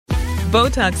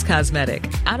Botox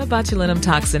Cosmetic, out of botulinum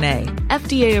toxin A,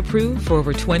 FDA approved for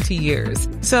over 20 years.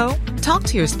 So, talk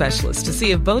to your specialist to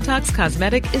see if Botox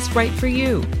Cosmetic is right for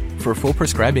you. For full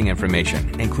prescribing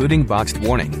information, including boxed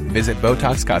warning, visit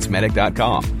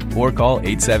BotoxCosmetic.com or call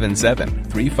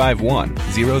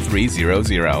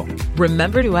 877-351-0300.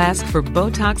 Remember to ask for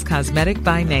Botox Cosmetic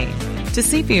by name. To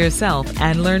see for yourself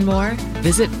and learn more,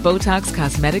 visit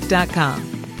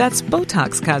BotoxCosmetic.com. That's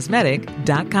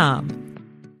BotoxCosmetic.com.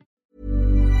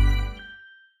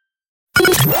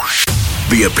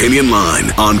 The Opinion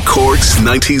Line on Cork's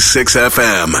 96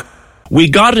 FM. We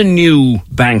got a new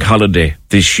bank holiday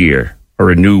this year,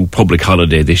 or a new public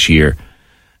holiday this year,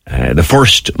 the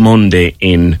first Monday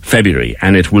in February,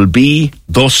 and it will be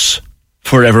thus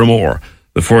forevermore.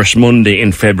 The first Monday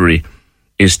in February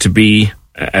is to be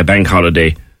a bank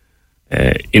holiday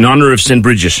in honour of St.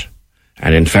 Bridget.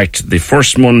 And in fact, the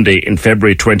first Monday in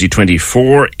February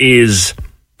 2024 is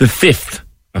the 5th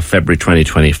of February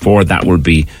 2024. That will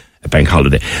be a bank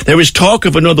holiday. There is talk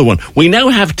of another one. We now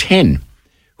have 10,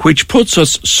 which puts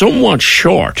us somewhat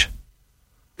short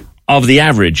of the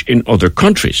average in other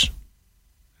countries.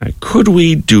 Could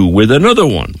we do with another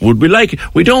one? Would we like it?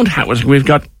 We don't have it. When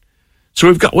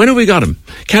have we got him?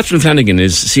 Catherine Flanagan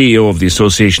is CEO of the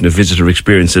Association of Visitor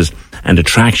Experiences and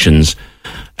Attractions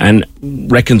and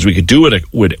reckons we could do it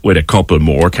with a couple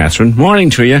more. Catherine, morning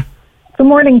to you. Good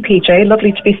morning, PJ.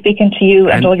 Lovely to be speaking to you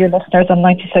and all your listeners on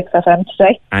 96 FM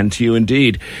today. And to you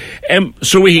indeed.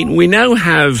 So we now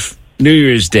have New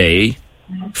Year's Day,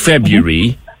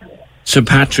 February, St.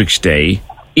 Patrick's Day,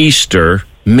 Easter,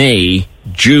 May,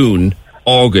 June,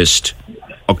 August,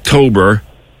 October,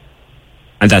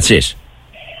 and that's it.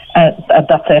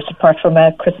 That's it, apart from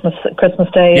Christmas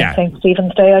Day and St.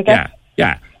 Stephen's Day, I guess.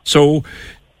 Yeah. So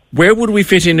where would we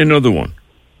fit in another one?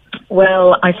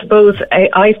 Well, I suppose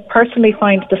I personally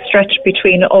find the stretch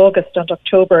between August and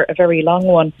October a very long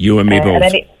one. You and me both.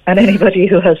 And anybody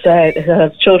who has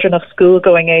children of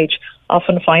school-going age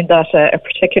often find that a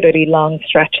particularly long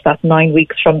stretch, that 9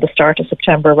 weeks from the start of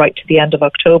September right to the end of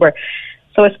October.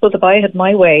 So I suppose if I had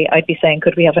my way, I'd be saying,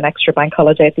 could we have an extra bank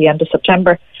holiday at the end of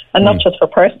September? And not just for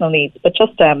personal needs, but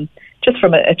just from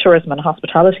a tourism and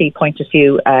hospitality point of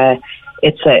view,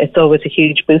 it's always a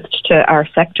huge boost to our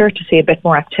sector to see a bit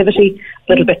more activity,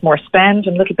 a little bit more spend,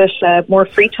 and a little bit more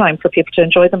free time for people to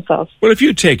enjoy themselves. Well, if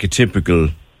you take a typical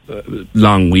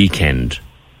long weekend,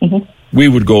 we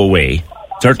would go away.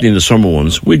 Certainly in the summer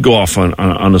ones, we'd go off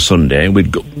on a Sunday.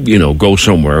 We'd go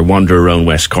somewhere, wander around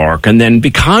West Cork, and then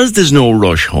because there's no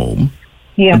rush home,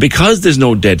 and because there's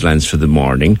no deadlines for the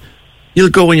morning, you'll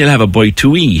go and you'll have a bite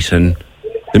to eat, and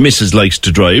the missus likes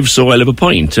to drive, so I'll have a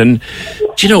pint. And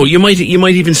you might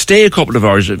even stay a couple of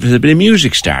hours if there's a bit of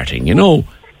music starting.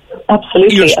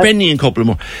 Absolutely, you're spending a couple of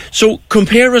more. So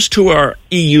compare us to our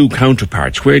EU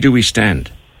counterparts. Where do we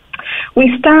stand?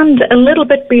 We stand a little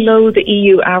bit below the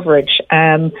EU average.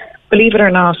 Believe it or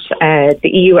not, the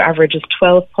EU average is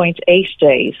 12.8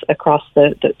 days across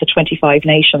the 25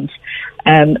 nations.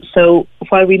 So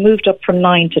while we moved up from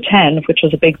 9 to 10, which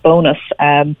was a big bonus,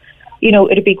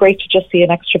 it'd be great to just see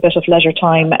an extra bit of leisure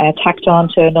time tacked on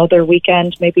to another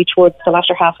weekend, maybe towards the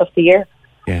latter half of the year.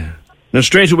 Yeah. Now,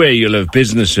 straight away, you'll have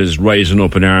businesses rising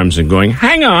up in arms and going,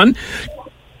 hang on,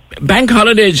 bank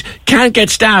holidays, can't get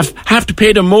staff, have to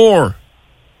pay them more.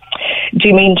 Do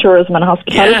you mean tourism and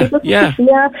hospitality? Yeah.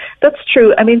 Yeah, that's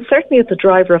true. I mean, certainly it's a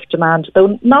driver of demand,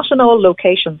 though not in all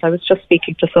locations. I was just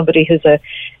speaking to somebody who's a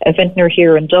vintner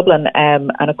here in Dublin,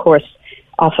 and of course,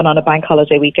 often on a bank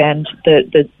holiday weekend,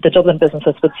 the Dublin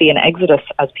businesses would see an exodus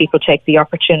as people take the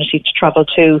opportunity to travel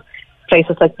to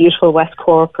places like beautiful West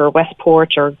Cork or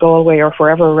Westport or Galway or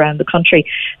wherever around the country.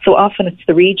 So often it's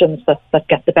the regions that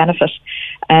get the benefit.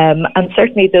 And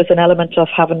certainly there's an element of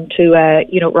having to,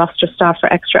 roster staff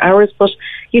for extra hours. But,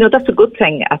 that's a good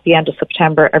thing at the end of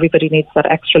September. Everybody needs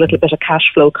that extra little bit of cash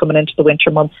flow coming into the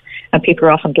winter months, and people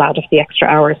are often glad of the extra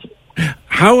hours.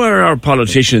 How are our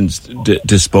politicians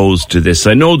disposed to this?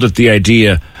 I know that the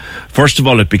idea, first of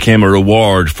all, it became a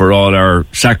reward for all our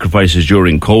sacrifices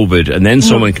during COVID, and then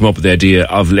someone came up with the idea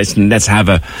of let's have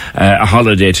a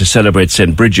holiday to celebrate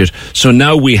St. Bridget. So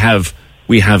now we have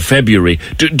February.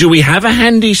 Do we have a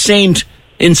handy saint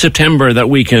in September that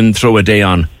we can throw a day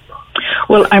on?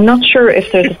 Well, I'm not sure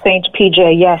if there's a Saint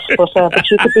PJ yet, but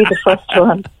you could be the first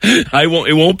one.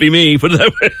 It won't be me. But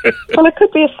well, it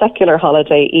could be a secular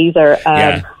holiday either.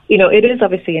 It is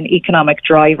obviously an economic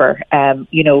driver. Like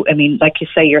you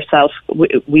say yourself,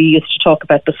 we used to talk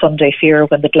about the Sunday fear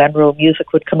when the Glenroe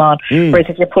music would come on. Whereas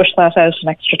if you push that out an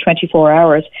extra 24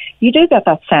 hours, you do get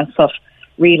that sense of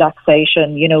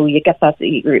relaxation. You get that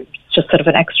just sort of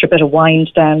an extra bit of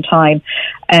wind down time.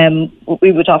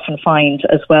 We would often find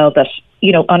as well that,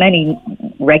 on any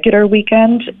regular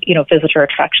weekend, visitor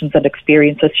attractions and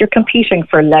experiences, you're competing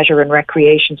for leisure and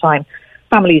recreation time.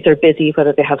 Families are busy,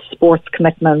 whether they have sports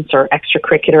commitments or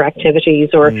extracurricular activities,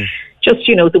 or just,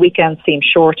 the weekends seem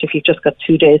short if you've just got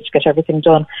 2 days to get everything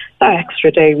done. That extra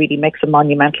day really makes a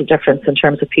monumental difference in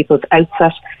terms of people's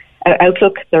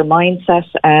outlook, their mindset,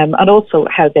 and also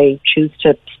how they choose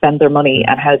to spend their money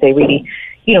and how they really,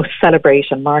 celebrate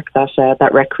and mark that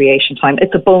recreation time.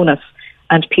 It's a bonus,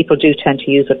 and people do tend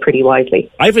to use it pretty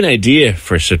widely. I have an idea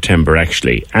for September,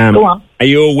 actually. Go on. Are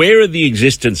you aware of the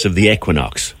existence of the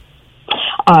equinox?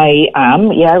 I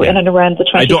am, in and around the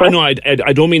 21st.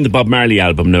 I don't mean the Bob Marley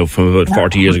album now from about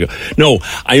 40 years ago. No,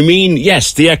 I mean,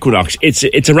 yes, the equinox.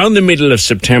 It's around the middle of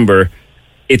September.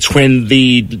 It's when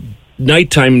the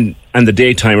nighttime and the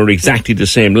daytime are exactly the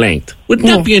same length. Wouldn't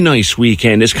that be a nice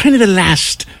weekend? It's kind of the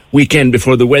last weekend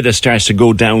before the weather starts to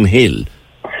go downhill.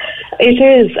 It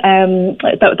is.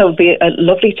 That would be a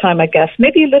lovely time, I guess.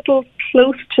 Maybe a little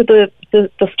close to the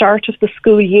start of the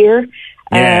school year.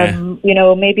 Yeah.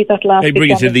 Maybe that last they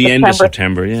bring it to the end of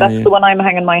September. Yeah, that's the one I'm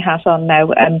hanging my hat on now.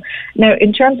 Now,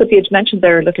 in terms of, you mentioned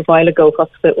there a little while ago,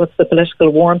 what's the political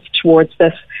warmth towards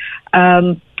this?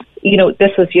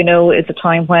 This is a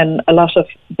time when a lot of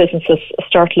businesses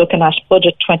start looking at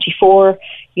budget 24,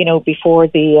 before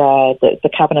the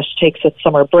cabinet takes its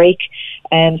summer break.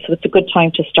 And so it's a good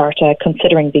time to start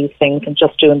considering these things and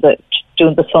just doing the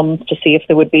sums to see if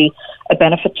there would be a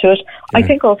benefit to it. Yeah. I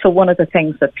think also one of the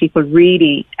things that people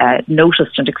really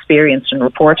noticed and experienced and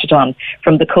reported on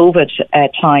from the COVID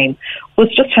time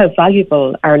was just how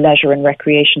valuable our leisure and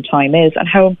recreation time is, and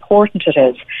how important it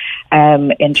is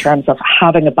in terms of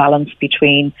having a balance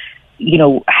between,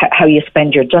 how you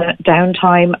spend your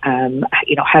downtime,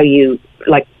 how you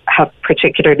have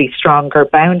particularly stronger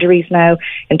boundaries now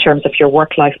in terms of your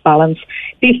work-life balance.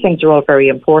 These things are all very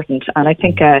important, and I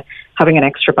think having an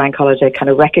extra bank holiday kind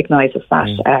of recognises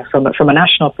that from a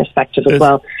national perspective as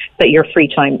well, that your free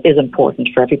time is important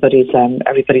for everybody's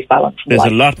balance. There's a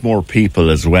lot more people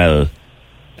as well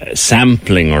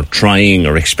sampling or trying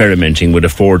or experimenting with a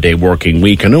 4-day working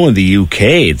week. I know in the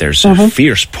UK there's a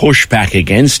fierce pushback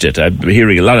against it. I'm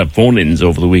hearing a lot of phone-ins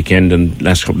over the weekend and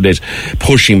last couple of days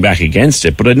pushing back against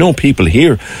it. But I know people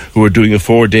here who are doing a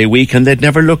 4-day week and they'd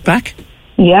never look back.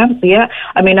 Yeah.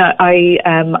 I mean, I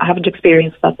haven't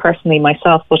experienced that personally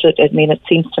myself, but it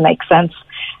seems to make sense.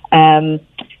 We have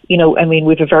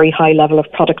a very high level of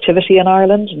productivity in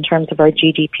Ireland in terms of our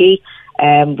GDP.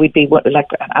 We'd be an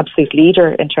absolute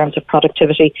leader in terms of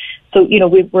productivity. So,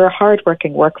 we're a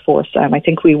hard-working workforce. I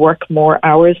think we work more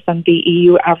hours than the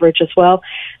EU average as well.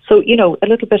 So, a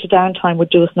little bit of downtime would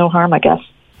do us no harm, I guess.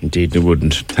 Indeed, it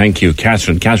wouldn't. Thank you,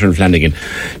 Catherine Flanagan,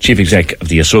 Chief Exec of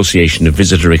the Association of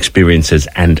Visitor Experiences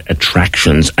and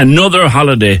Attractions. Another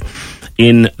holiday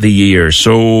in the year.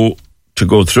 So, to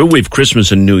go through, we've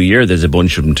Christmas and New Year. There's a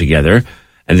bunch of them together.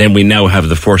 And then we now have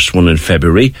the first one in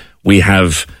February. We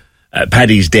have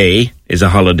Paddy's Day is a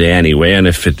holiday anyway, and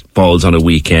if it falls on a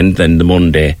weekend, then the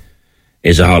Monday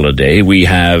is a holiday. We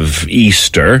have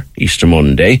Easter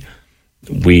Monday.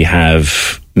 We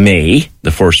have May,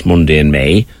 the first Monday in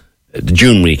May, the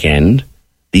June weekend,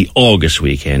 the August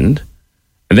weekend,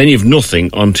 and then you've nothing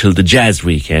until the Jazz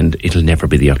weekend. It'll never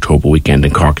be the October weekend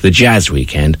in Cork, the Jazz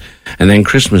weekend, and then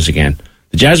Christmas again.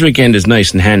 The Jazz weekend is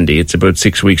nice and handy. It's about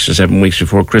 6 weeks or 7 weeks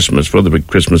before Christmas for the big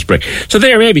Christmas break. So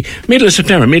there, maybe end of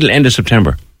September.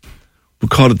 We'll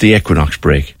call it the equinox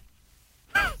break.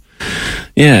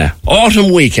 Yeah,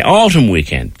 autumn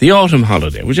weekend, the autumn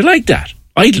holiday. Would you like that?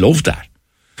 I'd love that.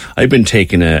 I've been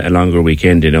taking a longer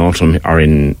weekend in autumn or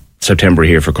in September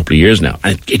here for a couple of years now,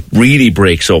 and it really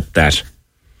breaks up that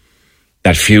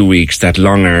few weeks, that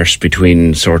long arse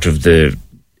between sort of the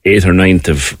 8th or 9th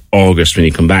of August when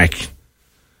you come back.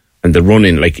 And the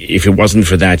running, if it wasn't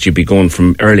for that, you'd be going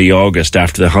from early August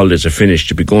after the holidays are finished.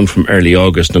 You'd be going from early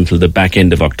August until the back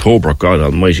end of October. God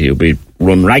almighty, you'll be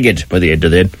run ragged by the end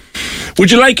of it. Would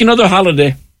you like another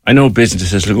holiday? I know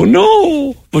businesses will go,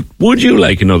 no, but would you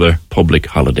like another public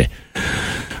holiday?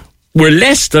 We're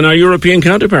less than our European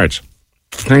counterparts.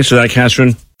 Thanks for that,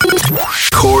 Catherine.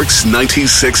 Cork's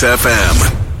 96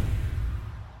 FM.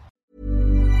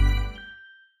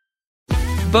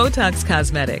 Botox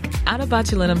Cosmetic, out of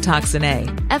botulinum toxin A,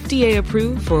 FDA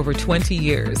approved for over 20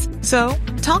 years. So,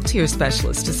 talk to your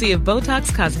specialist to see if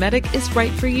Botox Cosmetic is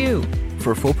right for you.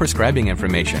 For full prescribing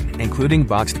information, including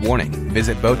boxed warning,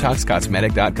 visit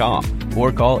BotoxCosmetic.com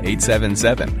or call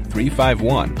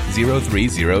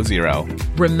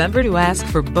 877-351-0300. Remember to ask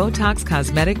for Botox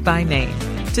Cosmetic by name.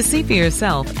 To see for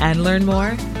yourself and learn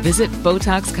more, visit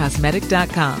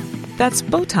BotoxCosmetic.com. That's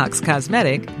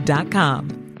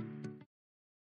BotoxCosmetic.com.